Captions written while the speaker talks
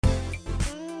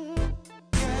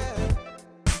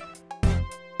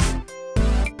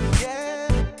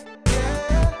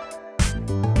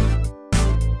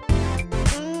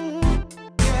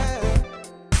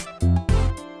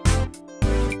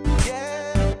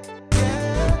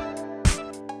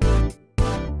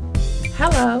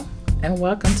Hello, and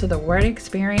welcome to the Word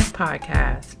Experience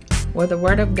podcast, where the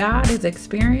Word of God is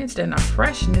experienced in a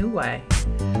fresh new way.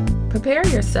 Prepare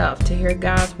yourself to hear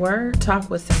God's Word talk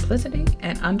with simplicity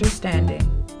and understanding.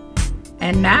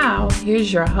 And now,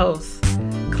 here's your host,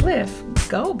 Cliff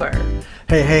Gober.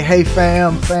 Hey,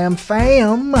 fam.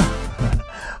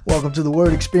 Welcome to the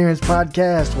Word Experience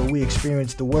podcast, where we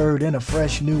experience the Word in a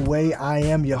fresh new way. I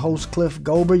am your host, Cliff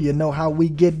Gober. You know how we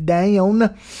get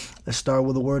down. Let's start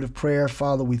with a word of prayer.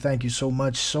 Father, we thank you so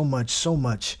much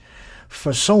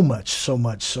for so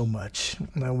much.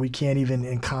 Now, we can't even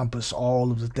encompass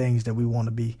all of the things that we want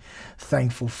to be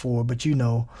thankful for. But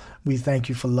we thank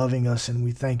you for loving us, and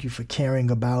we thank you for caring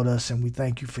about us, and we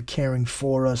thank you for caring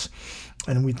for us.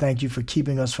 And we thank you for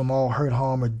keeping us from all hurt,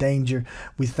 harm, or danger.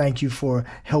 We thank you for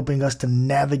helping us to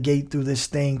navigate through this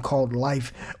thing called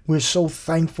life. We're so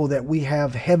thankful that we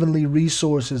have heavenly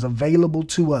resources available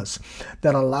to us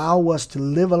that allow us to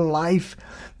live a life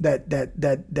that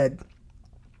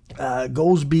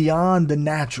goes beyond the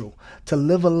natural, to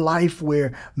live a life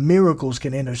where miracles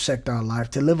can intersect our life,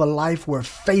 to live a life where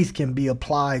faith can be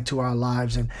applied to our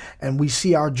lives, and we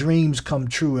see our dreams come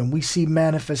true, and we see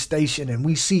manifestation, and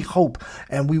we see hope,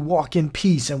 and we walk in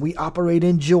peace, and we operate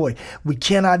in joy. We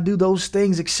cannot do those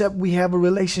things except we have a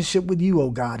relationship with you, oh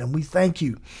God, and we thank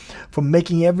you for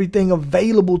making everything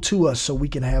available to us so we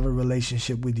can have a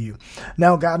relationship with you.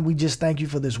 Now, God, we just thank you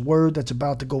for this word that's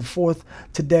about to go forth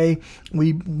today.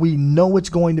 We know it's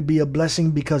going to be a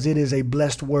blessing because it is a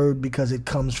blessed word, because it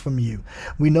comes from you.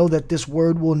 We know that this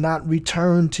word will not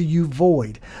return to you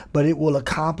void, but it will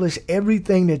accomplish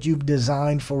everything that you've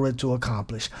designed for it to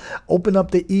accomplish. Open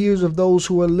up the ears of those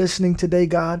who are listening today,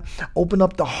 God. Open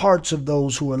up the hearts of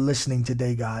those who are listening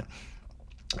today, God.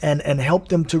 And help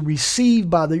them to receive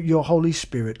by your Holy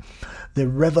Spirit the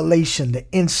revelation, the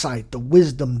insight, the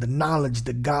wisdom, the knowledge,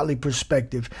 the godly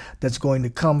perspective that's going to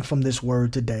come from this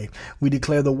word today. We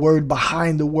declare the word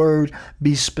behind the word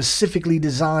be specifically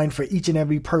designed for each and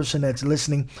every person that's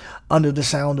listening under the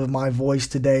sound of my voice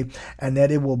today, and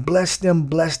that it will bless them.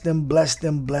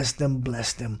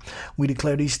 We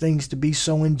declare these things to be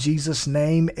so in Jesus'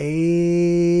 name.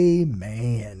 Amen.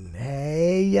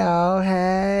 Hey, y'all.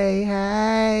 Hey.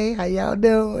 How y'all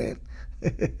doing?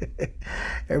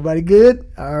 Everybody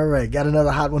good? All right. Got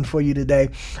another hot one for you today.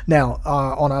 Now,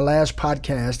 on our last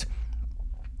podcast,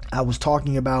 I was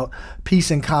talking about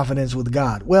peace and confidence with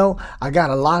God. Well, I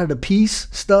got a lot of the peace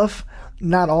stuff,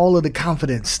 not all of the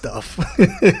confidence stuff.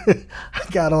 I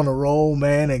got on a roll,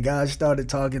 man, and God started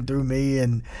talking through me,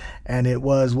 and it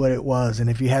was what it was.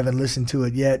 And if you haven't listened to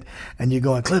it yet, and you're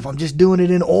going, Cliff, I'm just doing it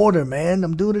in order, man.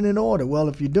 I'm doing it in order. Well,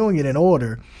 if you're doing it in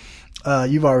order,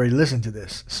 you've already listened to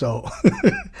this. So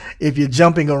if you're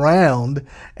jumping around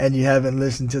and you haven't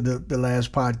listened to the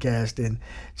last podcast, then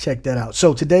check that out.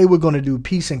 So today we're going to do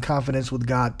Peace and Confidence with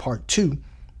God Part 2.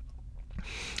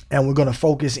 And we're going to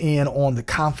focus in on the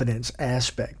confidence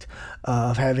aspect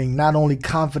of having not only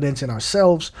confidence in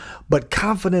ourselves, but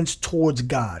confidence towards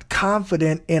God,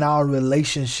 confident in our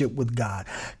relationship with God,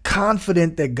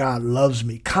 confident that God loves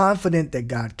me, confident that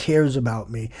God cares about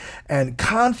me, and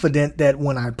confident that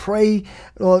when I pray,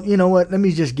 well, you know what, let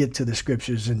me just get to the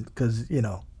scriptures, and because,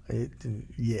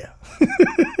 yeah.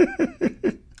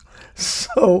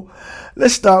 So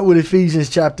let's start with Ephesians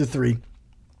chapter 3.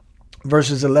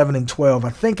 Verses 11 and 12. I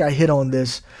think I hit on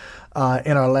this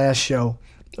in our last show,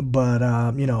 but,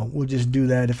 we'll just do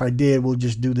that. If I did, we'll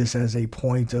just do this as a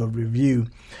point of review.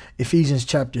 Ephesians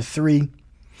chapter 3,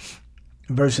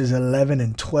 verses 11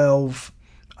 and 12.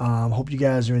 Hope you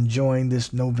guys are enjoying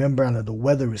this November. I know the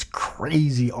weather is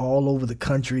crazy all over the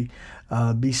country.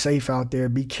 Be safe out there.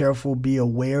 Be careful. Be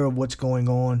aware of what's going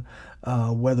on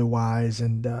weather-wise.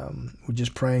 And we're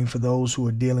just praying for those who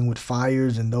are dealing with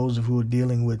fires and those who are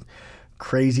dealing with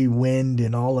crazy wind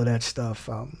and all of that stuff.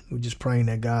 We're just praying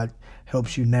that God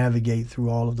helps you navigate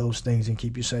through all of those things and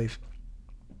keep you safe.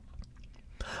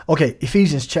 Okay,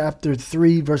 Ephesians chapter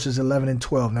 3, verses 11 and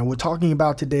 12. Now we're talking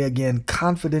about today again,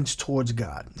 confidence towards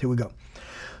God. Here we go.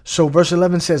 So verse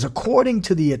 11 says, according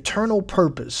to the eternal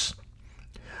purpose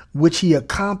which he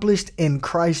accomplished in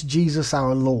Christ Jesus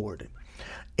our Lord,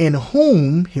 in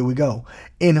whom, here we go,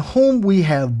 in whom we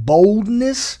have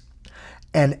boldness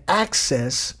and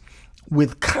access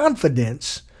with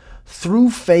confidence through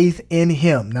faith in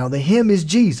him. Now the him is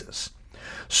Jesus.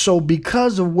 So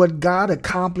because of what God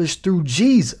accomplished through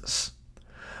Jesus,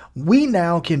 we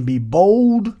now can be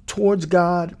bold towards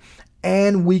God,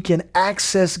 and we can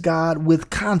access God with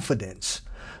confidence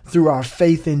through our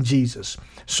faith in Jesus.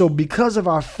 So because of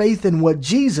our faith in what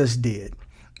Jesus did,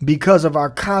 because of our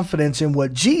confidence in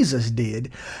what Jesus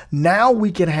did, now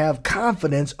we can have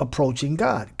confidence approaching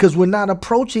God, because we're not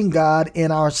approaching God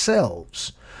in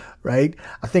ourselves, right?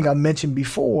 I think I mentioned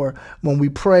before, when we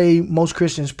pray, most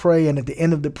Christians pray, and at the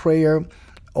end of the prayer,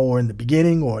 or in the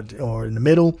beginning, or in the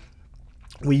middle,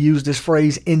 we use this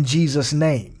phrase, in Jesus'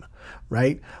 name,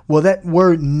 right? Well, that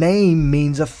word name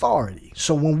means authority.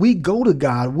 So when we go to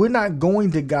God, we're not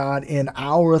going to God in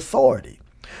our authority.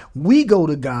 We go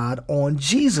to God on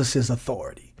Jesus's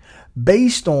authority,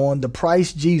 based on the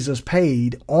price Jesus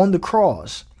paid on the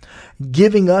cross,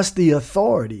 giving us the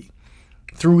authority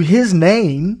through his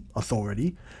name,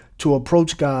 authority, to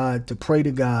approach God, to pray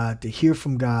to God, to hear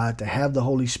from God, to have the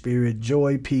Holy Spirit,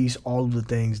 joy, peace, all of the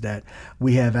things that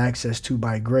we have access to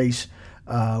by grace,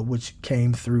 which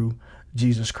came through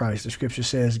Jesus Christ. The scripture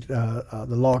says the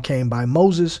law came by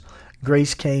Moses,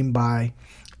 grace came by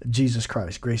Jesus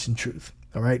Christ, grace and truth.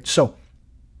 All right. So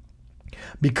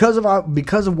because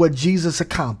of what Jesus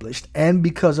accomplished, and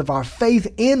because of our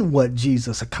faith in what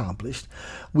Jesus accomplished,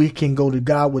 we can go to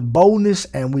God with boldness,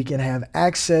 and we can have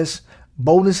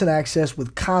boldness and access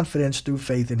with confidence through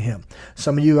faith in him.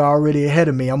 Some of you are already ahead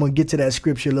of me. I'm going to get to that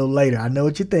scripture a little later. I know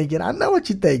what you're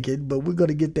thinking, but we're going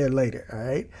to get there later. All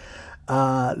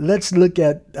right. Let's look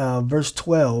at verse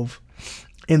 12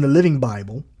 in the Living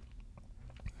Bible.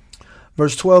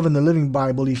 Verse 12 in the Living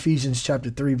Bible, Ephesians chapter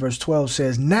 3, verse 12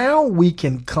 says, "Now we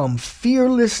can come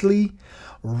fearlessly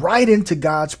right into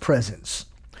God's presence,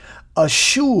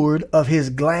 assured of his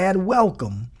glad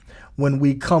welcome when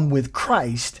we come with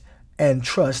Christ and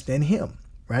trust in him,"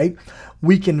 right?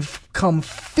 We can come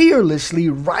fearlessly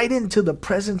right into the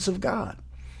presence of God.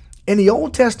 In the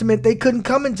Old Testament, they couldn't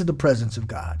come into the presence of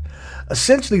God.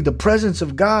 Essentially, the presence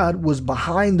of God was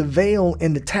behind the veil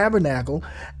in the tabernacle,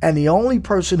 and the only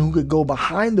person who could go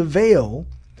behind the veil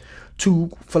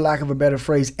to, for lack of a better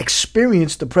phrase,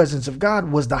 experience the presence of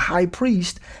God was the high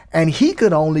priest, and he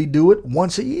could only do it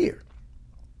once a year.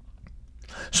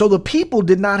 So the people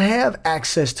did not have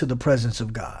access to the presence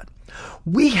of God.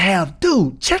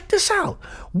 Check this out.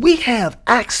 We have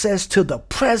access to the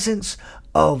presence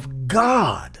of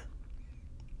God.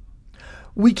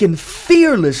 We can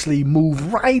fearlessly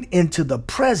move right into the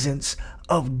presence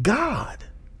of God.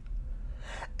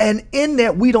 And in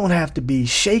that, we don't have to be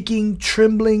shaking,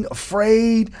 trembling,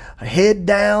 afraid, head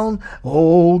down.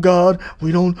 "Oh God,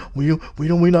 we're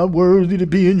not worthy to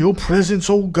be in your presence,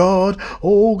 oh God,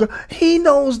 oh God." He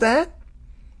knows that.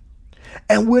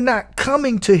 And we're not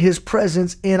coming to his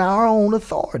presence in our own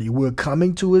authority. We're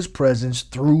coming to his presence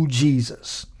through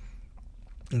Jesus.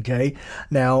 Okay.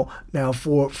 Now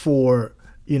for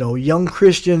young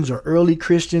Christians or early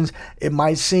Christians, it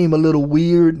might seem a little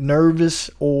weird, nervous,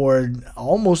 or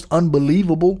almost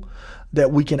unbelievable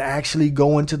that we can actually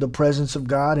go into the presence of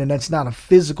God. And that's not a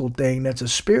physical thing. That's a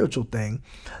spiritual thing,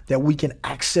 that we can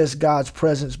access God's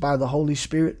presence by the Holy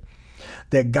Spirit,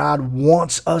 that God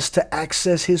wants us to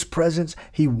access his presence.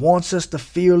 He wants us to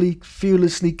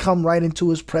fearlessly come right into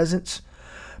his presence,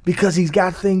 because he's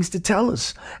got things to tell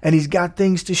us, and he's got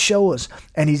things to show us,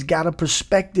 and he's got a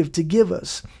perspective to give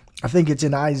us. I think it's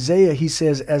in Isaiah. He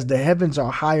says, "As the heavens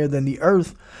are higher than the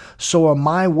earth, so are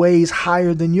my ways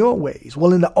higher than your ways."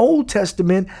 Well, in the Old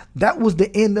Testament, that was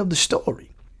the end of the story.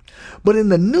 But in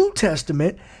the New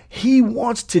Testament, he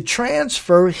wants to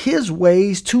transfer his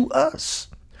ways to us.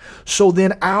 So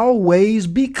then our ways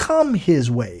become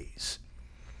his ways,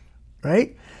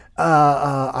 right?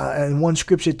 And one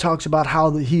scripture talks about how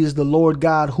he is the Lord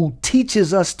God who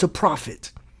teaches us to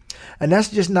profit. And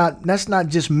that's not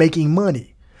just making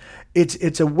money.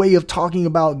 It's a way of talking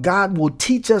about God will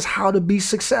teach us how to be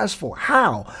successful.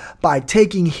 How? By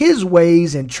taking his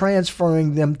ways and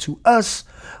transferring them to us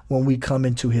when we come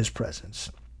into his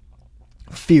presence.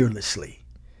 Fearlessly,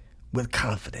 with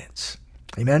confidence.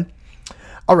 Amen.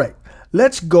 All right.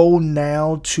 Let's go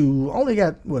now to, only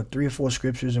got, 3 or 4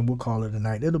 scriptures, and we'll call it a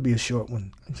night. It'll be a short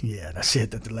one. Yeah, I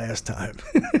said that the last time.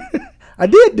 I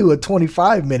did do a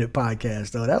 25-minute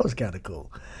podcast, though. That was kind of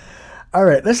cool. All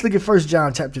right, let's look at 1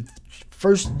 John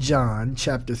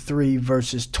chapter 3,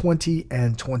 verses 20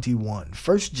 and 21.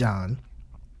 1 John,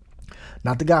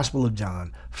 not the Gospel of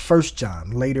John, 1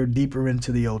 John, later deeper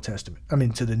into the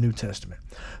to the New Testament.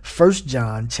 1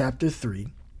 John chapter 3,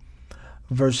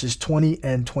 verses 20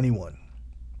 and 21.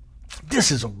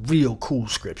 This is a real cool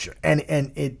scripture. And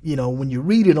it, when you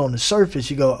read it on the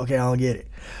surface, you go, okay, I don't get it.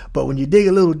 But when you dig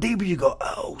a little deeper, you go,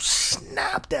 oh,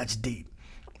 snap, that's deep.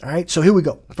 All right, so here we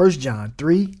go. 1 John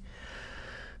 3,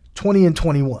 20 and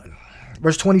 21.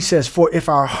 Verse 20 says, "For if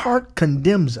our heart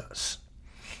condemns us,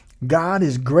 God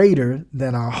is greater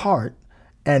than our heart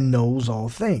and knows all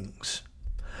things.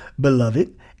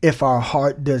 Beloved, if our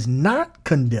heart does not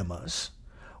condemn us,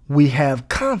 we have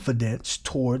confidence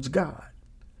towards God.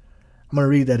 I'm going to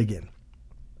read that again.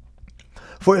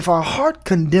 For if our heart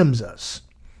condemns us,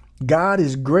 God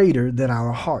is greater than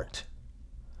our heart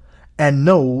and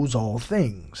knows all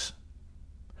things.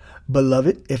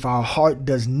 Beloved, if our heart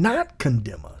does not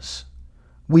condemn us,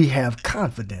 we have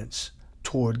confidence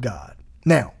toward God.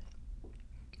 Now,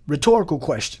 rhetorical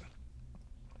question.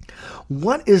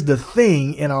 What is the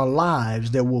thing in our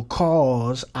lives that will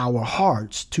cause our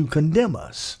hearts to condemn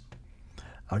us?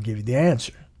 I'll give you the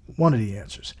answer. One of the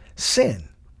answers. Sin.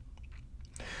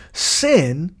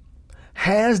 Sin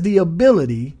has the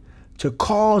ability to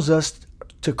cause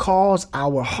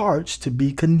our hearts to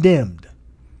be condemned.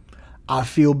 I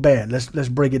feel bad. Let's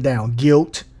break it down.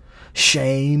 Guilt,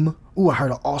 shame. Ooh, I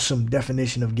heard an awesome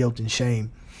definition of guilt and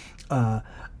shame. Man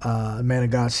of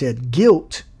God said,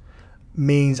 guilt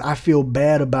means I feel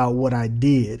bad about what I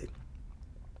did.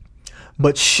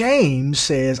 But shame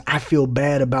says I feel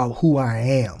bad about who I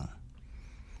am.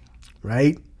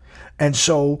 Right? And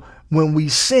so when we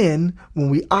sin, when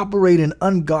we operate in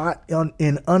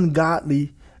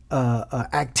ungodly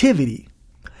activity,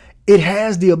 it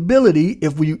has the ability,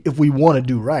 if we want to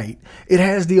do right, it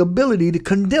has the ability to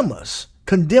condemn us,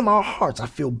 condemn our hearts. I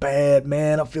feel bad,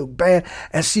 man. I feel bad.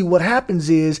 And see, what happens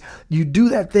is you do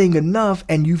that thing enough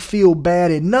and you feel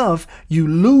bad enough, you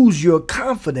lose your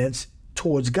confidence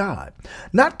towards God.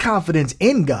 Not confidence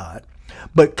in God,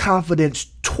 but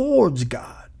confidence towards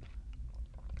God.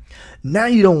 Now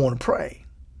you don't want to pray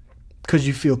because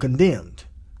you feel condemned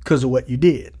because of what you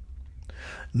did.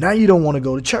 Now you don't want to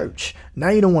go to church. Now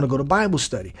you don't want to go to Bible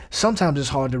study. Sometimes it's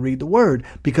hard to read the word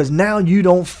because now you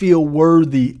don't feel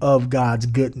worthy of God's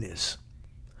goodness.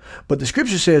 But the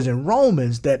scripture says in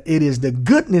Romans that it is the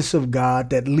goodness of God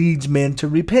that leads men to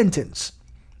repentance.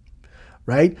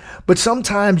 Right? But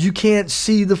sometimes you can't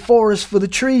see the forest for the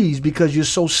trees because you're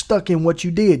so stuck in what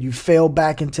you did. You fell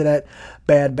back into that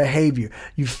bad behavior.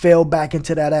 You fell back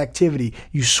into that activity.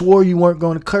 You swore you weren't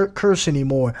going to curse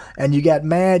anymore. And you got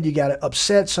mad. You got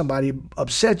upset. Somebody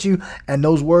upset you. And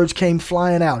those words came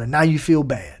flying out. And now you feel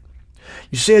bad.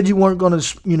 You said you weren't going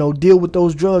to, deal with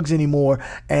those drugs anymore.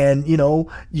 And,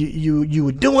 you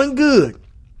were doing good.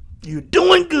 You were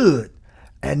doing good.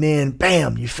 And then,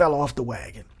 bam, you fell off the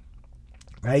wagon.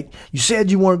 Right? You said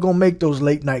you weren't going to make those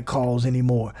late night calls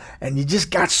anymore. And you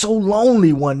just got so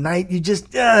lonely one night. You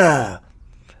just, right?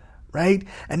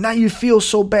 And now you feel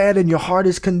so bad and your heart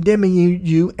is condemning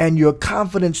you and your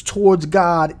confidence towards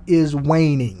God is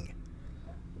waning.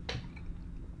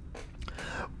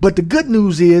 But the good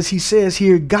news is, he says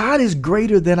here, God is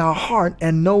greater than our heart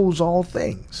and knows all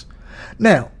things.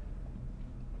 Now,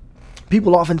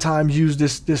 people oftentimes use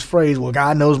this phrase, well,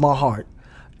 God knows my heart,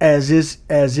 as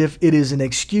if it is an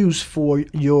excuse for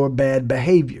your bad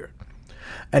behavior.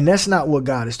 And that's not what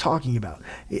God is talking about.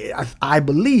 I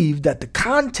believe that the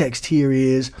context here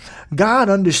is God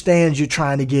understands you're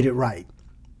trying to get it right.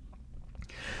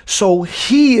 So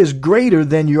he is greater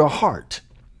than your heart.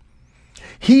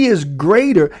 He is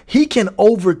greater. He can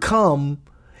overcome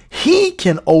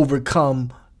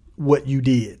what you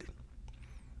did.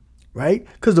 Right?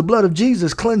 Because the blood of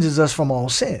Jesus cleanses us from all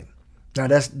sin. Now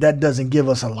that doesn't give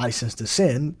us a license to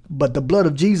sin, but the blood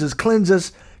of Jesus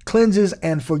cleanses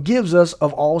and forgives us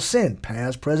of all sin,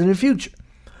 past, present, and future.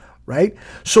 Right?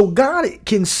 So God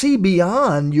can see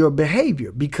beyond your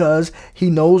behavior because he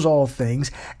knows all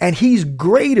things and he's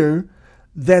greater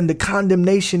than the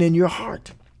condemnation in your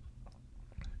heart.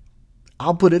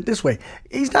 I'll put it this way.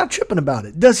 He's not tripping about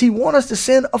it. Does he want us to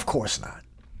sin? Of course not.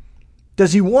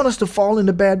 Does he want us to fall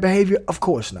into bad behavior? Of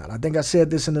course not. I think I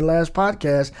said this in the last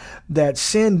podcast that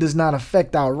sin does not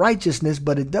affect our righteousness,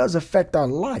 but it does affect our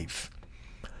life.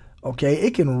 Okay?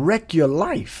 It can wreck your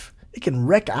life. It can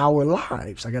wreck our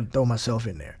lives. I got to throw myself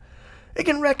in there. It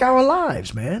can wreck our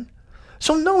lives, man.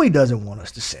 So no, he doesn't want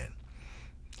us to sin.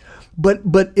 But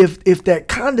if that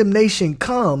condemnation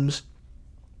comes,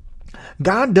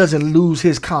 God doesn't lose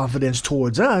his confidence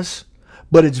towards us.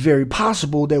 But it's very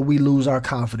possible that we lose our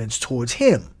confidence towards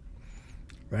him,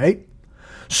 right?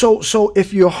 So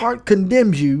if your heart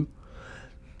condemns you,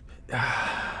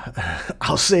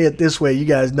 I'll say it this way. You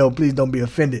guys know, please don't be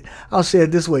offended. I'll say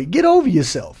it this way. Get over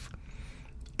yourself.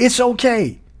 It's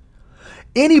okay.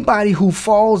 Anybody who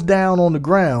falls down on the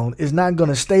ground is not going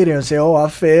to stay there and say, oh, I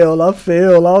failed.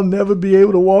 I'll never be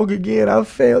able to walk again. I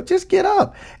failed. Just get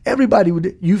up.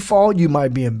 Everybody, you fall, you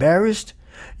might be embarrassed.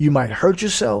 You might hurt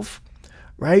yourself.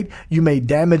 Right? You may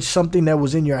damage something that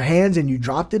was in your hands and you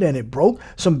dropped it and it broke.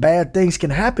 Some bad things can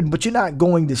happen, but you're not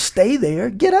going to stay there.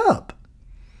 Get up.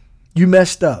 You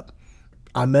messed up.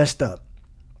 I messed up.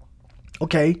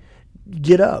 Okay.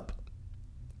 get up,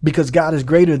 because God is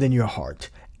greater than your heart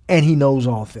and he knows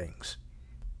all things,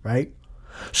 right?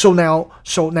 So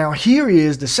now here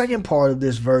is the second part of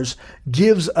this verse,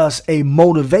 gives us a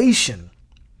motivation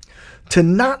to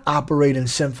not operate in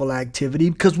sinful activity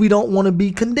because we don't want to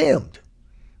be condemned.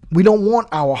 We don't want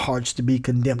our hearts to be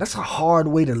condemned. That's a hard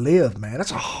way to live, man.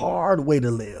 That's a hard way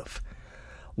to live.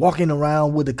 Walking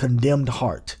around with a condemned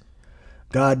heart.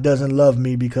 God doesn't love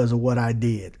me because of what I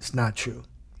did. It's not true.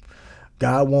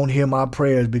 God won't hear my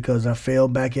prayers because I fell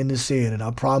back into sin, and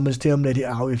I promised him that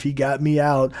if he got me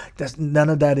out, none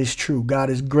of that is true. God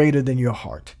is greater than your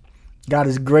heart. God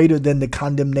is greater than the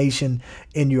condemnation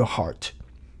in your heart,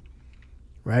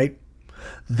 right?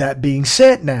 That being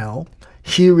said, now,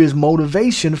 here is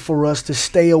motivation for us to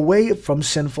stay away from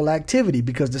sinful activity,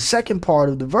 because the second part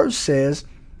of the verse says,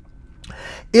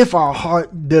 if our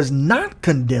heart does not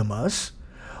condemn us,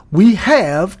 we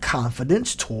have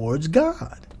confidence towards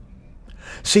God.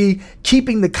 See,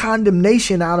 keeping the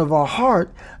condemnation out of our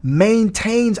heart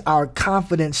maintains our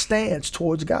confident stance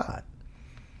towards God.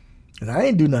 And I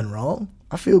ain't do nothing wrong.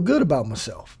 I feel good about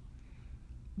myself.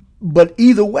 But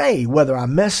either way, whether I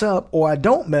mess up or I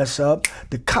don't mess up,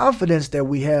 the confidence that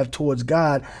we have towards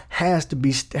God has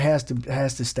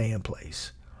to stay in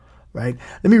place, right?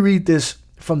 Let me read this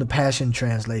from the Passion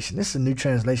Translation. This is a new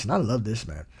translation. I love this,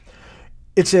 man.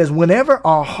 It says, whenever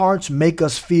our hearts make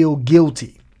us feel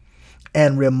guilty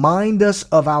and remind us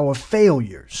of our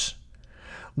failures,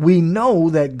 we know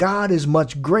that God is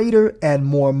much greater and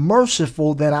more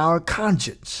merciful than our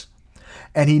conscience,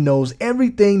 and he knows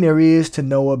everything there is to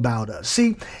know about us.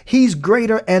 See, he's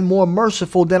greater and more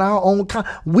merciful than our own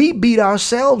we beat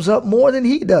ourselves up more than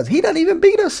he does. He doesn't even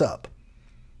beat us up.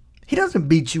 He doesn't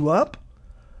beat you up.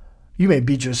 You may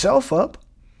beat yourself up.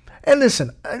 And listen,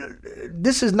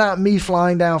 this is not me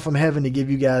flying down from heaven to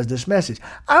give you guys this message.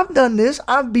 I've done this.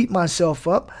 I've beat myself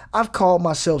up. I've called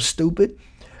myself stupid.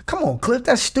 Come on, Cliff,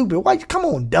 that's stupid. Come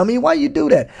on, dummy. Why you do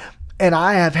that? And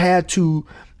I have had to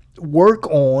work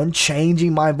on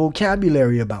changing my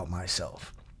vocabulary about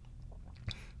myself.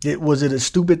 Was it a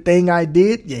stupid thing I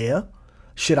did? Yeah.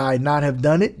 Should I not have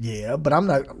done it? Yeah. But I'm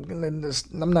not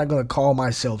going to call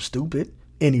myself stupid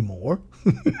anymore.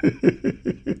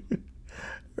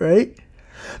 Right?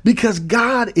 Because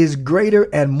God is greater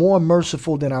and more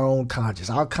merciful than our own conscience.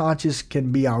 Our conscience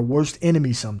can be our worst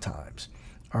enemy sometimes.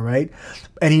 All right?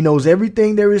 And he knows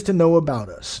everything there is to know about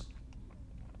us.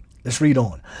 Let's read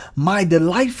on. My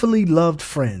delightfully loved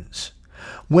friends,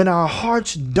 when our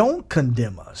hearts don't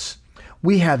condemn us,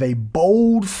 we have a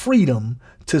bold freedom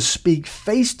to speak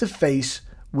face to face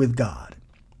with God.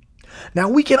 Now,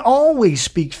 we can always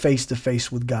speak face to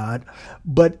face with God,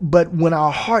 but when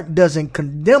our heart doesn't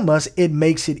condemn us, it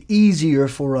makes it easier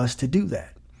for us to do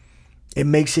that. It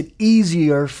makes it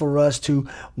easier for us to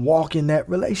walk in that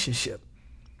relationship,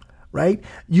 right?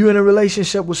 You're in a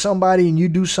relationship with somebody and you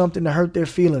do something to hurt their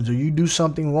feelings, or you do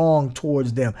something wrong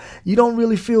towards them. You don't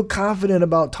really feel confident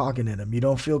about talking to them. You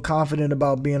don't feel confident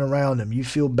about being around them. You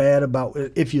feel bad about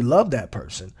if you love that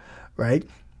person, right?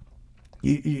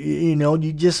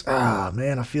 You just,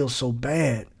 man, I feel so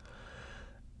bad.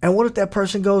 And what if that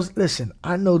person goes, listen,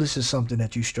 I know this is something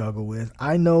that you struggle with.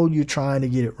 I know you're trying to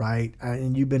get it right,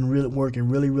 and you've been working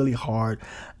really, really hard.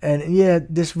 And yeah,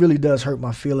 this really does hurt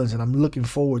my feelings, and I'm looking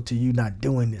forward to you not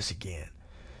doing this again.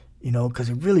 Because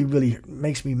it really, really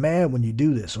makes me mad when you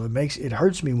do this, or it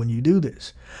hurts me when you do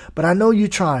this. But I know you're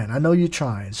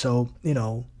trying. So,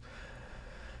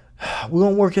 we're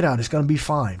going to work it out. It's going to be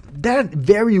fine. That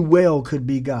very well could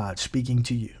be God speaking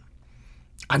to you.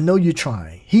 I know you're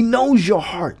trying. He knows your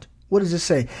heart. What does it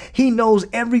say? He knows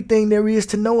everything there is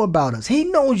to know about us. He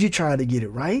knows you're trying to get it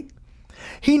right.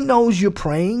 He knows you're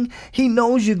praying. He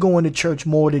knows you're going to church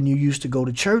more than you used to go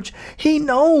to church. He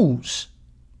knows.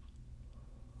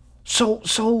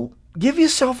 So give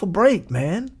yourself a break,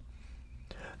 man.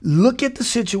 Look at the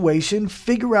situation,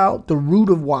 figure out the root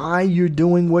of why you're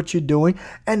doing what you're doing,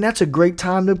 and that's a great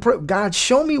time to pray. God,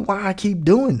 show me why I keep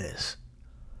doing this.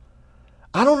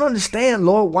 I don't understand,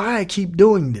 Lord, why I keep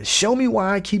doing this. Show me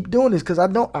why I keep doing this, because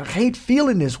I hate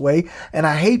feeling this way, and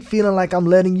I hate feeling like I'm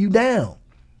letting you down.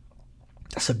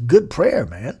 That's a good prayer,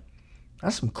 man.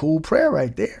 That's some cool prayer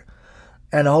right there.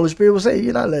 And the Holy Spirit will say,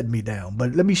 you're not letting me down,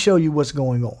 but let me show you what's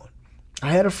going on.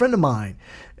 I had a friend of mine.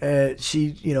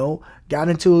 She, got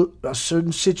into a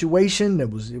certain situation. It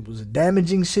was a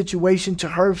damaging situation to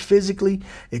her physically.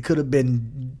 It could have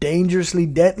been dangerously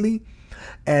deadly.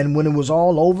 And when it was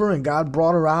all over and God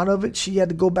brought her out of it, she had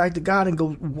to go back to God and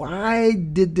go, why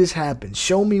did this happen?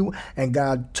 Show me. And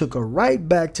God took her right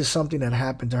back to something that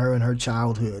happened to her in her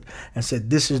childhood and said,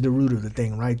 this is the root of the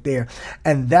thing right there.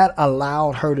 And that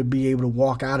allowed her to be able to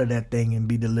walk out of that thing and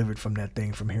be delivered from that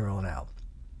thing from here on out.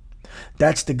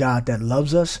 That's the God that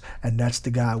loves us, and that's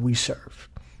the God we serve.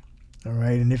 All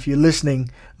right. And if you're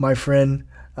listening, my friend,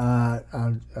 I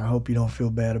hope you don't feel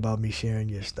bad about me sharing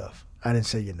your stuff. I didn't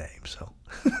say your name, so.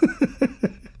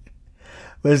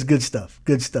 But it's good stuff,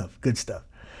 good stuff, good stuff.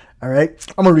 All right.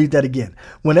 I'm going to read that again.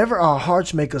 Whenever our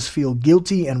hearts make us feel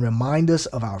guilty and remind us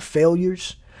of our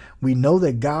failures, we know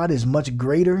that God is much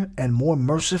greater and more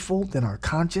merciful than our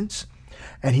conscience,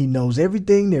 and he knows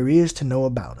everything there is to know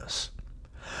about us.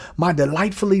 My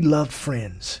delightfully loved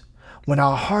friends, when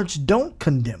our hearts don't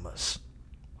condemn us,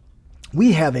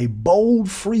 we have a bold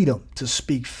freedom to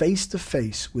speak face to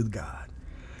face with God.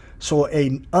 So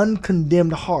an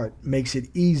uncondemned heart makes it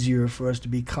easier for us to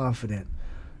be confident.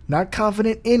 Not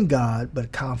confident in God,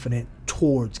 but confident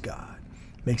towards God.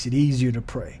 Makes it easier to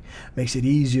pray. Makes it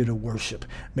easier to worship.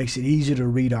 Makes it easier to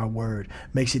read our word.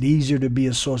 Makes it easier to be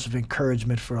a source of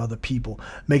encouragement for other people.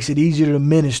 Makes it easier to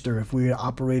minister if we're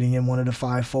operating in one of the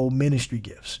fivefold ministry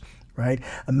gifts. Right?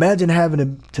 Imagine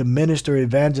having to minister,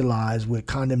 evangelize with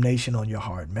condemnation on your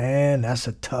heart. Man, that's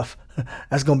going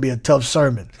to be a tough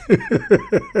sermon.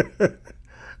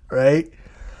 Right?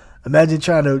 Imagine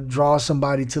trying to draw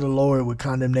somebody to the Lord with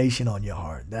condemnation on your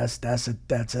heart. That's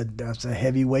a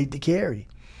heavy weight to carry,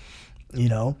 you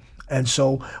know? And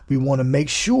so we want to make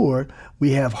sure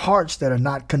we have hearts that are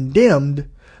not condemned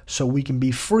so we can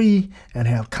be free and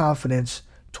have confidence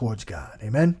towards God.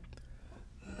 Amen?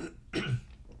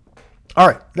 All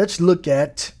right, let's look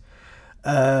at,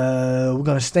 we're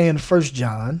going to stay in 1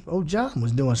 John. Oh, John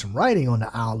was doing some writing on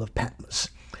the Isle of Patmos.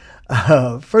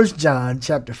 1 John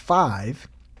chapter 5.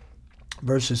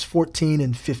 Verses 14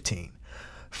 and 15.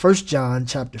 1 John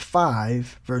chapter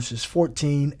 5, verses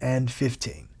 14 and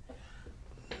 15.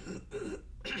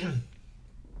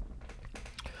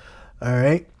 All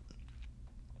right.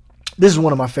 This is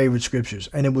one of my favorite scriptures,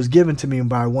 and it was given to me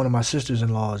by one of my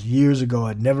sisters-in-laws years ago.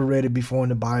 I'd never read it before in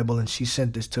the Bible, and she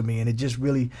sent this to me, and it just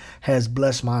really has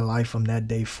blessed my life from that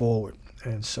day forward.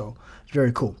 And so it's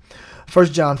very cool. 1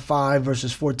 John 5,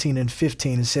 verses 14 and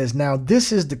 15, it says, "Now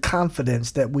this is the confidence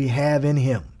that we have in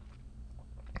him,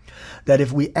 that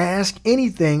if we ask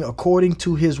anything according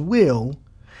to his will,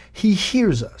 he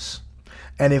hears us.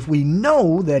 And if we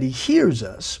know that he hears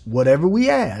us, whatever we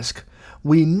ask,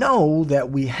 we know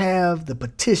that we have the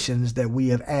petitions that we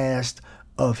have asked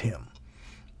of him."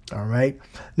 All right.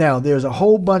 Now, there's a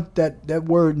whole bunch that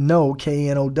word know,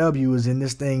 K-N-O-W, is in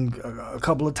this thing a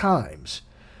couple of times.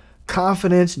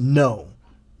 Confidence, no,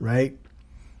 right?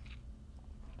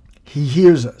 He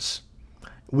hears us.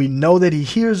 We know that he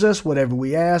hears us, whatever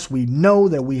we ask. We know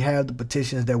that we have the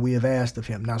petitions that we have asked of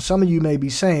him. Now, some of you may be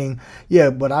saying, yeah,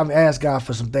 but I've asked God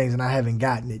for some things and I haven't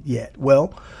gotten it yet.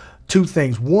 Well, two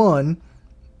things. One,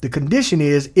 the condition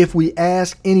is if we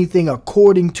ask anything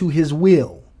according to his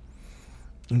will.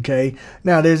 Okay.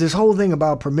 Now there's this whole thing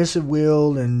about permissive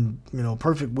will and,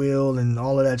 perfect will and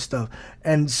all of that stuff.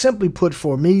 And simply put,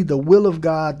 for me, the will of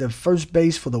God, the first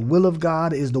base for the will of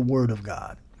God is the word of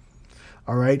God.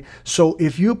 All right. So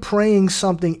if you're praying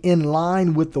something in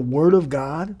line with the word of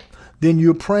God, then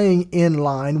you're praying in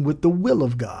line with the will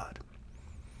of God.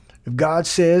 If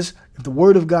the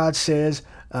word of God says,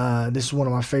 this is one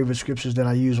of my favorite scriptures that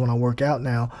I use when I work out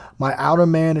now. My outer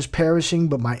man is perishing,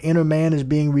 but my inner man is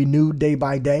being renewed day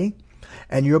by day.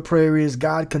 And your prayer is,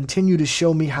 God, continue to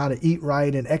show me how to eat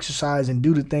right and exercise and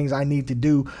do the things I need to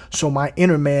do so my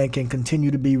inner man can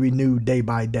continue to be renewed day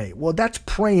by day. Well, that's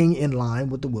praying in line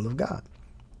with the will of God.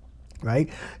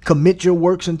 Right? Commit your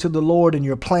works unto the Lord and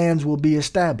your plans will be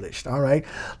established. All right.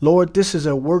 Lord, this is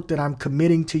a work that I'm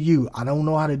committing to you. I don't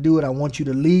know how to do it. I want you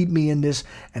to lead me in this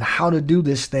and how to do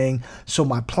this thing so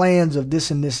my plans of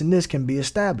this and this and this can be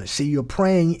established. See, you're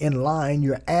praying in line.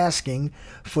 You're asking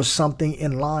for something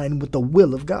in line with the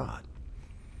will of God.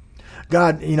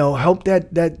 God, help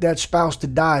that spouse to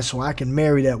die so I can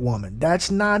marry that woman.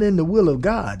 That's not in the will of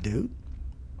God, dude.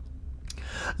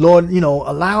 Lord,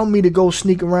 allow me to go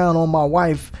sneak around on my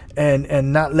wife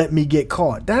and not let me get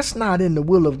caught. That's not in the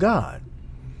will of God.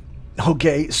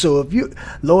 Okay, so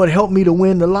Lord, help me to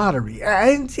win the lottery. Yeah.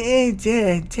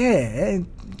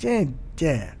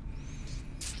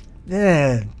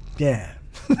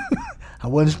 I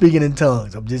wasn't speaking in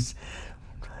tongues. I'm just,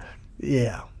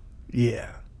 yeah.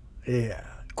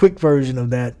 Quick version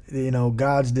of that,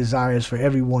 God's desire is for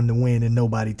everyone to win and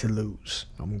nobody to lose.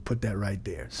 I'm going to put that right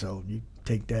there. So you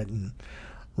take that and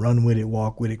Run with it,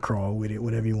 walk with it, crawl with it,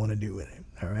 whatever you want to do with it.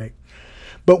 All right.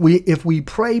 But if we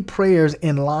pray prayers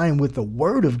in line with the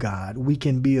word of God, we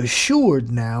can be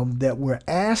assured now that we're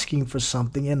asking for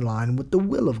something in line with the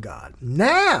will of God.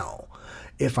 Now,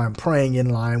 if I'm praying in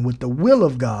line with the will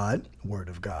of God, word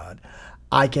of God,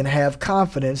 I can have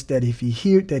confidence that he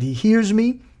hears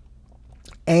me,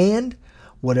 and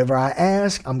whatever I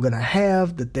ask, I'm going to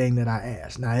have the thing that I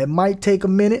ask. Now, it might take a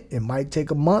minute, it might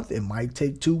take a month, it might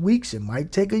take 2 weeks, it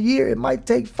might take a year, it might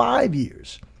take 5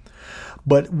 years.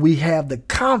 But we have the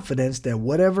confidence that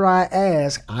whatever I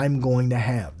ask, I'm going to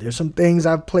have. There's some things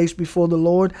I've placed before the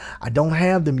Lord. I don't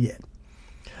have them yet.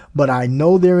 But I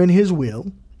know they're in his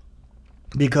will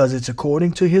because it's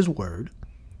according to his word.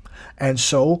 And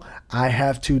so I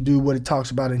have to do what it talks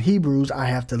about in Hebrews. I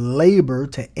have to labor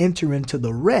to enter into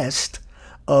the rest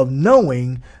of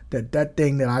knowing that that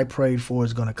thing that I prayed for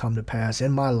is going to come to pass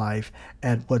in my life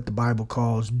at what the Bible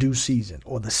calls due season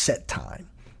or the set time.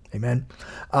 Amen.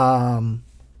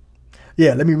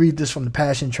 Let me read this from the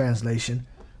Passion Translation.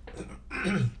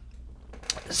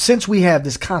 Since we have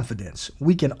this confidence,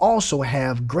 we can also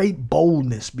have great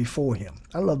boldness before him.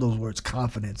 I love those words,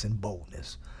 confidence and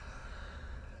boldness.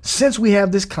 Since we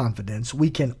have this confidence, we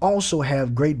can also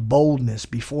have great boldness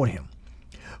before him.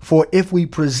 For if we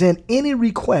present any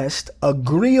request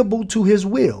agreeable to his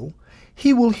will,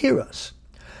 he will hear us.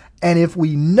 And if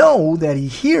we know that he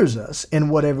hears us in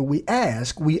whatever we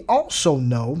ask, we also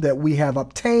know that we have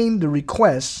obtained the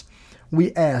requests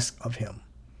we ask of him.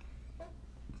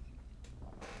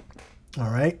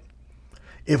 All right.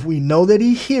 If we know that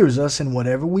he hears us in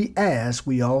whatever we ask,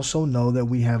 we also know that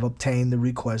we have obtained the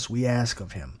requests we ask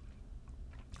of him.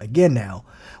 Again, now,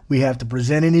 we have to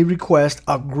present any request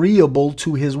agreeable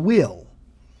to his will.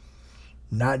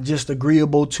 Not just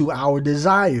agreeable to our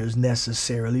desires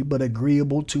necessarily, but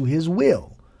agreeable to his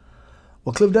will.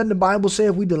 Well, Cliff, doesn't the Bible say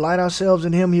if we delight ourselves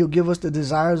in him, he'll give us the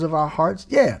desires of our hearts?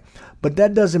 Yeah, but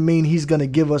that doesn't mean he's going to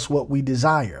give us what we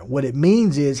desire. What it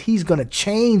means is he's going to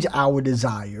change our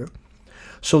desire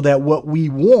so that what we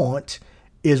want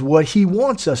is what he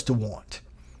wants us to want,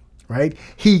 right?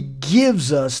 He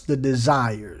gives us the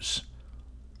desires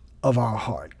of our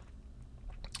heart.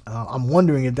 I'm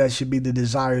wondering if that should be the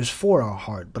desires for our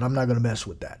heart, but I'm not going to mess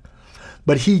with that.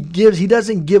 But he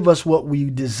doesn't give us what we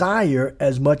desire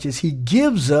as much as he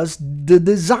gives us the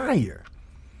desire.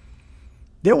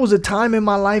 There was a time in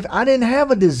my life I didn't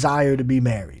have a desire to be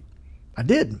married. I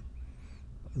didn't.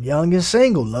 I'm young and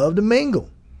single, love to mingle,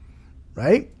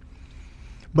 right?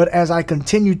 But as I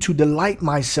continue to delight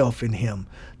myself in him,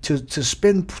 to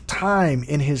spend time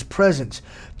in his presence,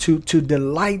 to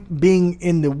delight being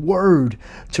in the word,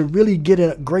 to really get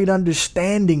a great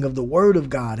understanding of the word of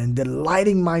God and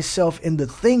delighting myself in the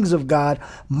things of God,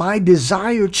 my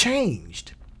desire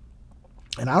changed.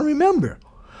 And I remember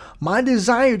my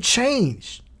desire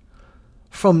changed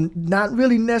from not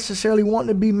really necessarily wanting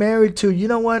to be married to, you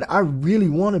know what, I really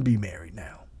want to be married now.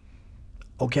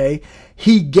 Okay,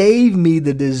 he gave me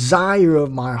the desire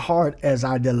of my heart as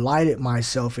I delighted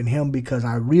myself in him because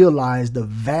I realized the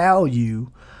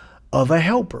value of a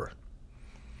helper.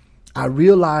 I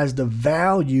realized the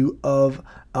value of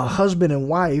a husband and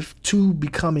wife, two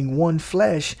becoming one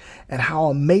flesh, and how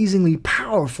amazingly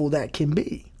powerful that can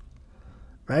be,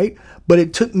 right? But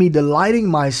it took me delighting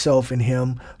myself in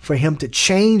him for him to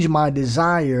change my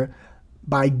desire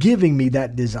by giving me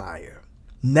that desire.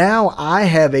 Now I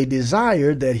have a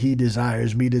desire that he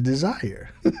desires me to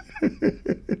desire.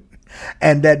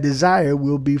 And that desire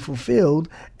will be fulfilled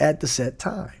at the set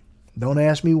time. Don't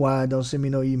ask me why. Don't send me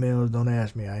no emails. Don't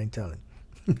ask me. I ain't telling.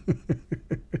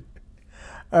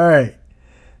 All right.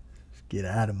 Let's get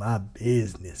out of my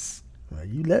business. Well,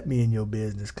 you let me in your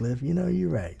business, Cliff. You know you're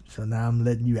right. So now I'm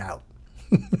letting you out.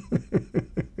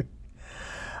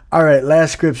 All right.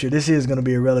 Last scripture. This is going to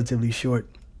be a relatively short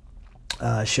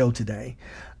show today.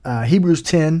 Hebrews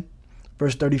 10,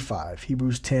 verse 35.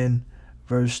 Hebrews 10,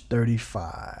 verse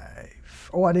 35.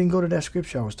 Oh, I didn't go to that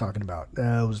scripture I was talking about.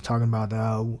 I was talking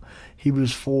about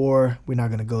Hebrews 4. We're not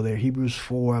going to go there. Hebrews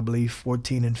 4, I believe,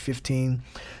 14 and 15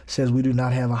 says we do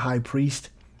not have a high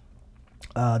priest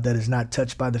that is not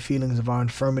touched by the feelings of our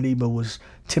infirmity, but was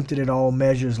tempted at all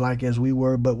measures like as we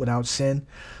were, but without sin.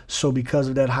 So because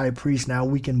of that high priest, now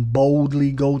we can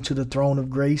boldly go to the throne of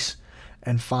grace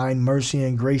and find mercy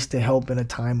and grace to help in a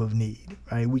time of need,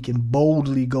 right? We can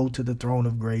boldly go to the throne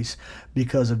of grace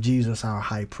because of Jesus, our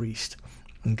high priest,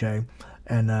 okay?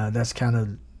 And that's kind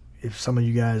of, if some of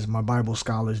you guys, my Bible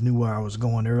scholars, knew where I was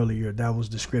going earlier, that was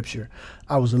the scripture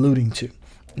I was alluding to,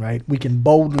 right? We can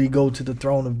boldly go to the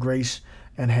throne of grace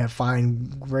and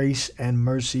find grace and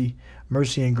mercy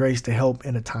and grace to help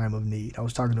in a time of need. I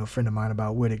was talking to a friend of mine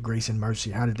about where did grace and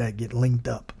mercy, how did that get linked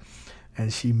up?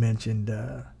 And she mentioned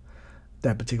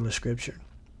that particular scripture.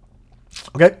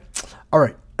 Okay. All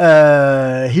right.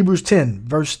 Hebrews 10,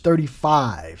 verse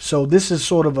 35. So this is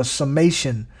sort of a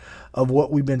summation of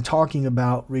what we've been talking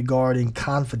about regarding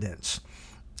confidence,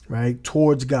 right,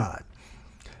 towards God.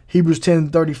 Hebrews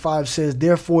 10:35 says,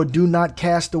 therefore do not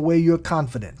cast away your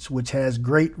confidence, which has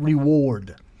great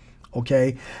reward.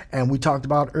 Okay. And we talked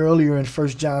about earlier in 1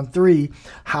 John 3,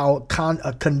 how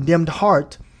a condemned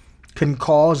heart can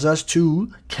cause us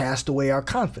to cast away our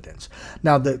confidence.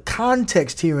 Now, the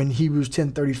context here in Hebrews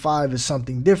 10:35 is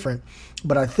something different,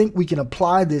 but I think we can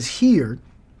apply this here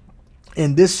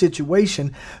in this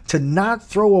situation to not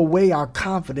throw away our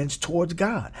confidence towards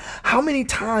God. How many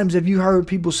times have you heard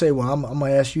people say, well, I'm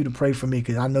going to ask you to pray for me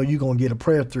because I know you're going to get a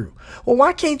prayer through. Well,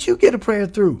 why can't you get a prayer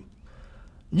through?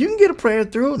 You can get a prayer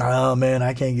through. No, man,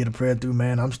 I can't get a prayer through,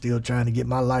 man. I'm still trying to get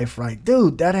my life right.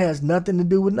 Dude, that has nothing to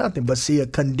do with nothing. But see, a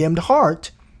condemned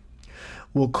heart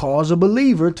will cause a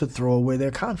believer to throw away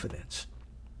their confidence.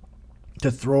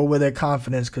 To throw away their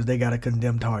confidence because they got a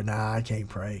condemned heart. Nah, I can't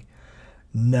pray.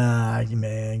 Nah,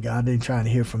 man, God ain't trying to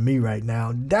hear from me right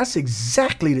now. That's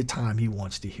exactly the time he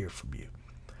wants to hear from you.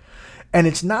 And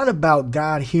it's not about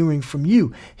God hearing from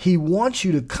you. He wants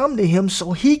you to come to him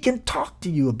so he can talk to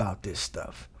you about this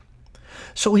stuff.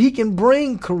 So he can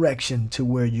bring correction to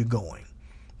where you're going.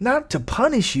 Not to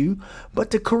punish you,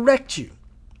 but to correct you.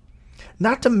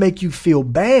 Not to make you feel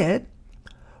bad,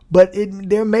 but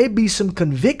there may be some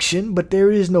conviction, but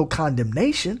there is no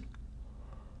condemnation.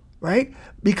 Right?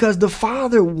 Because the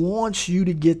Father wants you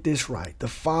to get this right. The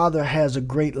Father has a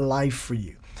great life for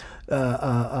you.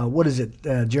 What is it?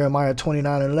 Jeremiah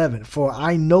 29:11. For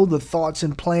I know the thoughts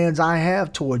and plans I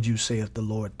have toward you, saith the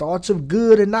Lord. Thoughts of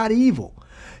good and not evil,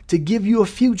 to give you a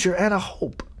future and a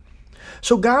hope.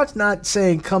 So God's not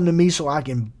saying, come to me so I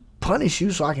can punish you,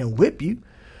 so I can whip you.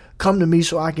 Come to me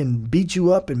so I can beat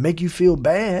you up and make you feel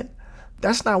bad.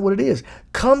 That's not what it is.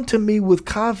 Come to me with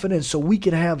confidence so we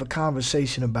can have a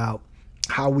conversation about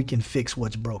how we can fix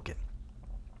what's broken.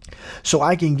 So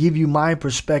I can give you my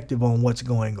perspective on what's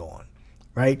going on,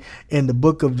 right? In the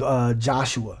book of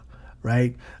Joshua,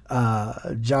 right?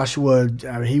 Joshua,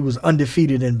 he was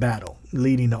undefeated in battle,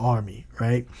 leading the army,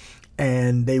 right?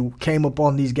 And they came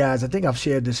upon these guys. I think I've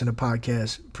shared this in a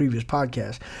previous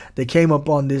podcast. They came up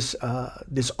on this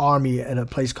army at a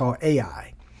place called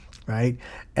Ai, right?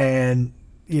 And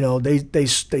they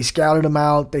scouted them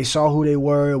out. They saw who they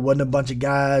were. It wasn't a bunch of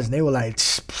guys, and they were like,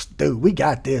 dude, we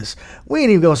got this. We ain't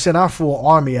even gonna send our full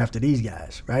army after these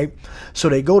guys, right? So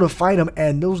they go to fight them,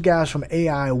 and those guys from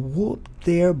Ai whooped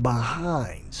their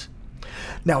behinds.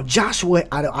 Now Joshua,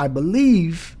 I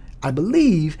believe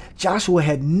Joshua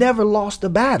had never lost a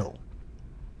battle.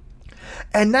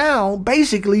 And now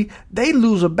basically they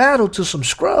lose a battle to some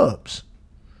scrubs,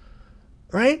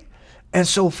 right? And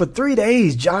so for 3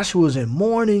 days, Joshua's in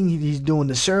mourning. He's doing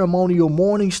the ceremonial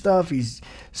mourning stuff. He's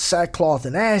sackcloth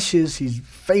and ashes. He's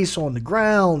face on the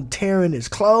ground, tearing his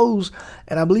clothes.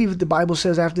 And I believe the Bible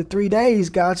says after 3 days,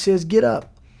 God says, get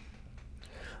up.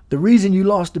 The reason you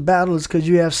lost the battle is because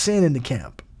you have sin in the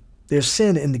camp. There's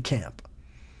sin in the camp,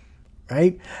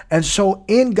 right? And so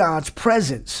in God's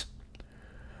presence,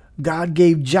 God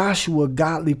gave Joshua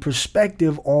godly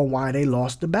perspective on why they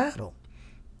lost the battle.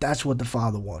 That's what the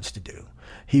Father wants to do.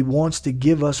 He wants to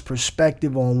give us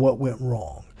perspective on what went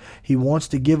wrong. He wants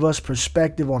to give us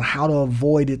perspective on how to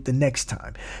avoid it the next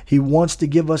time. He wants to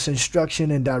give us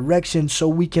instruction and direction so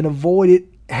we can avoid it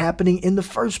happening in the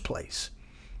first place.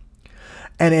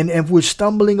 And if we're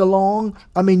stumbling along,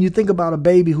 I mean, you think about a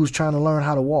baby who's trying to learn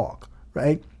how to walk,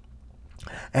 right?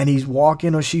 And he's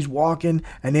walking or she's walking,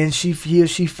 and then he or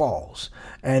she falls.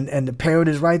 And the parent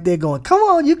is right there going, come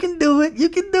on, you can do it. You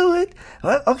can do it.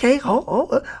 Okay.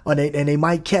 And they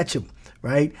might catch him,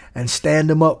 right? And stand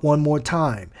them up one more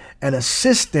time and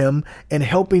assist them in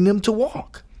helping them to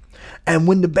walk. And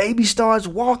when the baby starts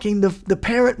walking, the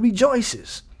parent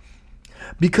rejoices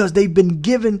because they've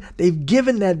given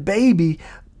that baby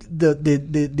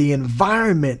the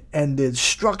environment and the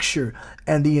structure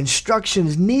and the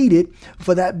instructions needed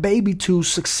for that baby to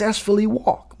successfully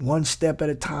walk. One step at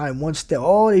a time, one step.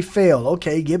 Oh, they failed.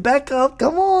 Okay, get back up.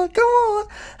 Come on.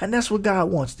 And that's what God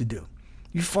wants to do.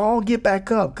 You fall, get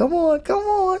back up. Come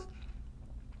on.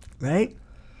 Right?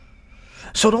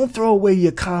 So don't throw away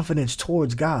your confidence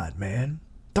towards God, man.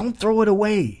 Don't throw it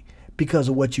away because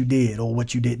of what you did or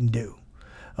what you didn't do.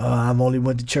 I've only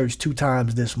went to church 2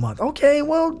 times this month. Okay,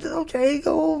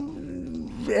 go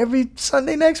every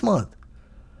Sunday next month.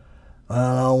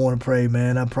 well, I don't want to pray,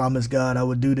 man. I promised God I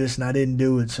would do this and I didn't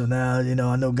do it. So now,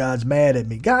 I know God's mad at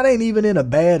me. God ain't even in a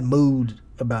bad mood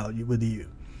with you.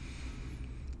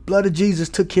 Blood of Jesus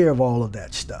took care of all of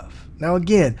that stuff. Now,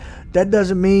 again, that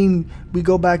doesn't mean we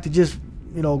go back to just,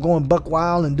 going buck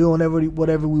wild and doing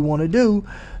whatever we want to do.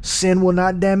 Sin will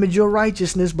not damage your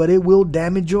righteousness, but it will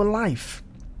damage your life.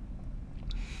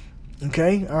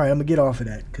 Okay? All right, I'm going to get off of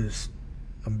that because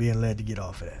I'm being led to get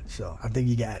off of that. So I think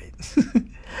you got it.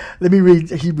 Let me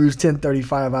read Hebrews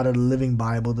 10:35 out of the Living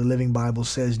Bible. The Living Bible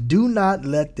says, "Do not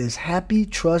let this happy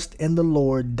trust in the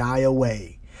Lord die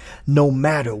away, no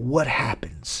matter what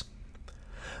happens."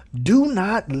 Do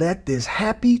not let this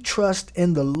happy trust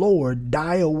in the Lord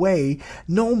die away,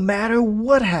 no matter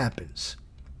what happens.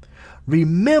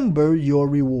 Remember your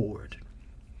reward.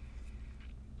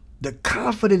 The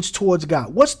confidence towards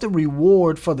God. What's the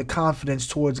reward for the confidence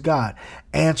towards God?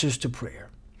 Answers to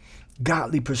prayer,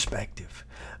 godly perspective,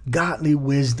 godly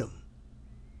wisdom,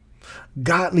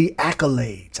 godly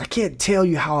accolades. I can't tell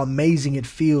you how amazing it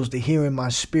feels to hear in my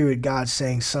spirit God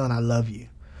saying, "Son, I love you.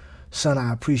 Son,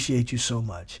 I appreciate you so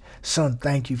much. Son,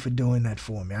 thank you for doing that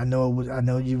for me. I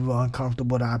know you were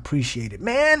uncomfortable, but I appreciate it."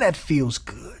 Man, that feels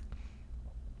good.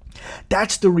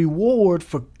 That's the reward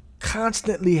for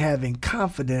constantly having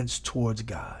confidence towards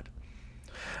God.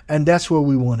 And that's where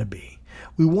we want to be.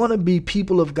 We want to be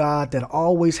people of God that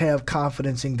always have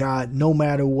confidence in God no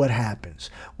matter what happens.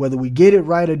 Whether we get it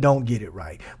right or don't get it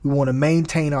right. We want to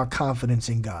maintain our confidence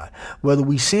in God. Whether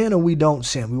we sin or we don't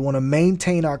sin, we want to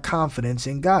maintain our confidence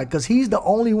in God because He's the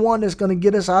only one that's going to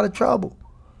get us out of trouble.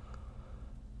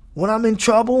 When I'm in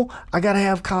trouble, I got to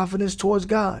have confidence towards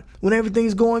God. When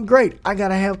everything's going great, I got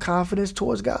to have confidence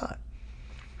towards God.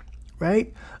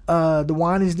 Right? The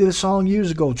Winans did a song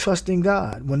years ago, "Trust in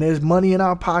God." When there's money in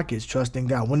our pockets, trust in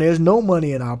God. When there's no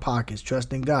money in our pockets,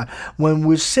 trust in God. When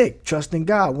we're sick, trust in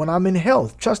God. When I'm in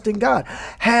health, trust in God.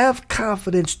 Have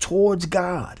confidence towards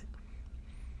God.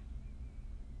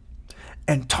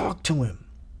 And talk to Him.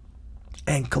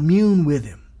 And commune with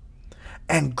Him.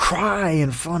 And cry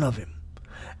in front of Him.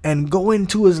 And go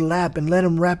into His lap and let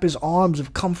Him wrap His arms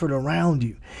of comfort around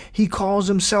you. He calls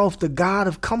Himself the God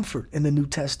of comfort in the New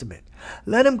Testament.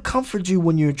 Let Him comfort you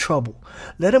when you're in trouble.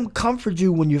 Let Him comfort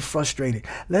you when you're frustrated.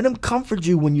 Let Him comfort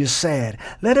you when you're sad.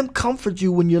 Let Him comfort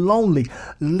you when you're lonely.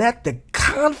 Let the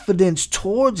confidence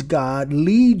towards God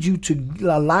lead you to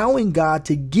allowing God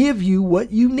to give you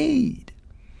what you need.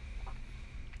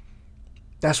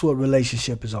 That's what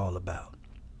relationship is all about.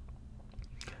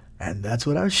 And that's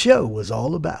what our show was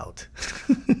all about.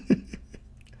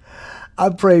 I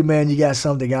pray, man, you got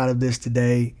something out of this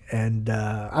today. And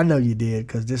I know you did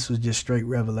because this was just straight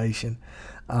revelation.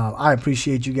 I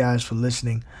appreciate you guys for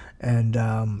listening. And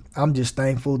I'm just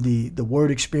thankful. The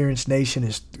Word Experience Nation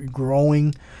is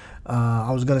growing.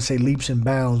 I was going to say leaps and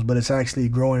bounds, but it's actually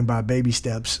growing by baby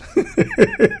steps.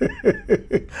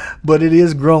 But it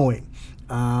is growing.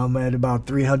 I'm at about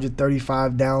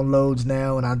 335 downloads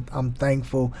now, and I'm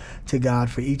thankful to God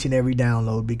for each and every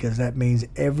download because that means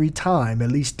every time,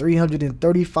 at least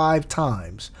 335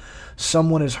 times,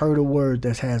 someone has heard a word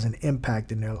that has an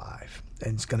impact in their life,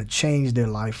 and it's going to change their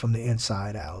life from the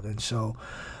inside out. And so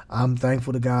I'm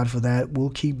thankful to God for that.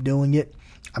 We'll keep doing it.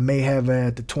 I may have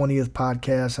at the 20th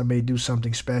podcast, I may do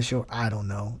something special. I don't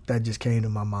know. That just came to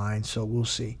my mind, so we'll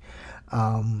see.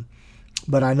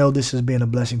 But I know this has been a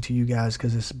blessing to you guys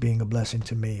because it's being a blessing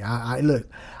to me. Look,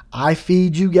 I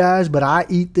feed you guys, but I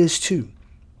eat this too.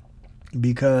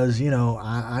 Because,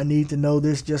 I need to know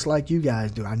this just like you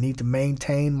guys do. I need to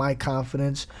maintain my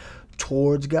confidence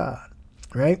towards God.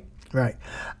 Right? Right.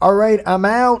 All right, I'm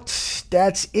out.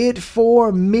 That's it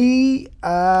for me.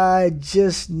 I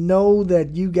just know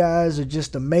that you guys are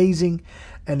just amazing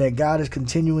and that God is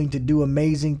continuing to do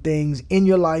amazing things in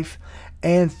your life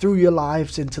and through your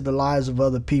lives into the lives of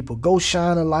other people. Go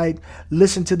shine a light.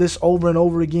 Listen to this over and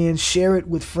over again. Share it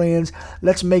with friends.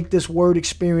 Let's make this Word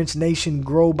Experience Nation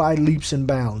grow by leaps and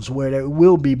bounds, where it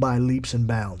will be by leaps and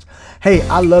bounds. Hey,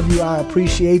 I love you. I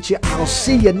appreciate you. I'll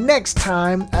see you next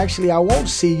time. Actually, I won't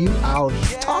see you. I'll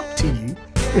talk to you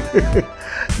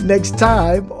next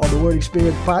time on the Word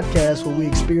Experience Podcast, where we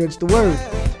experience the Word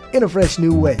in a fresh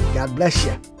new way. God bless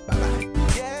you. Bye-bye.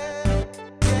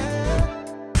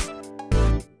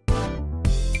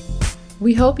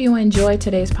 We hope you enjoyed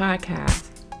today's podcast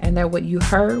and that what you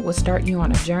heard will start you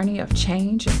on a journey of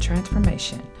change and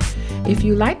transformation. If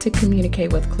you'd like to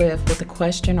communicate with Cliff with a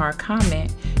question or a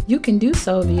comment, you can do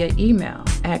so via email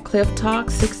at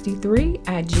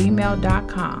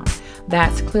clifftalks63@gmail.com.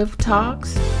 That's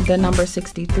clifftalks, the number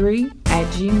 63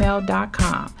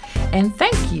 @gmail.com. And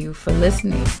thank you for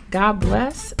listening. God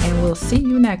bless, and we'll see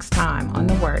you next time on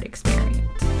the Word Experience.